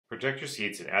Protect your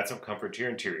seats and add some comfort to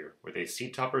your interior with a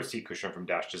SeatTopper seat cushion from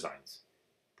Dash Designs.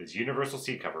 This universal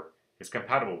seat cover is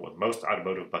compatible with most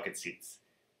automotive bucket seats.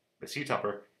 The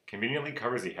SeatTopper conveniently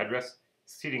covers the headrest,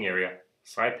 seating area,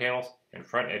 side panels, and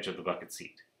front edge of the bucket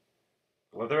seat.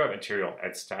 The Leatherette material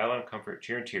adds style and comfort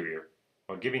to your interior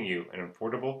while giving you an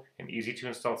affordable and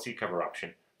easy-to-install seat cover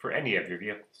option for any of your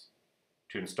vehicles.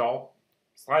 To install,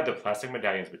 slide the plastic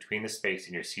medallions between the space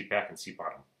in your seat back and seat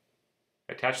bottom.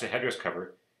 Attach the headrest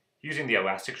cover using the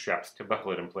elastic straps to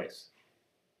buckle it in place.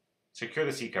 Secure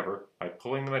the seat cover by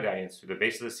pulling the medallions through the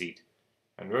base of the seat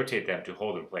and rotate them to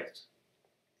hold in place.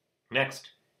 Next,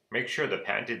 make sure the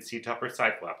patented SeatTopper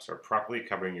side flaps are properly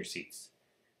covering your seats.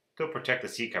 They'll protect the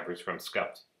seat covers from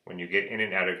scuffs when you get in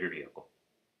and out of your vehicle.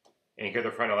 Anchor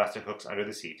the front elastic hooks under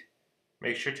the seat.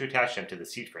 Make sure to attach them to the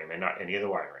seat frame and not any of the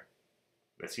wiring.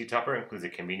 The SeatTopper includes a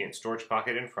convenient storage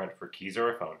pocket in front for keys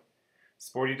or a phone,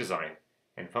 sporty design,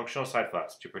 and functional side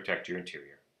flaps to protect your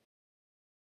interior.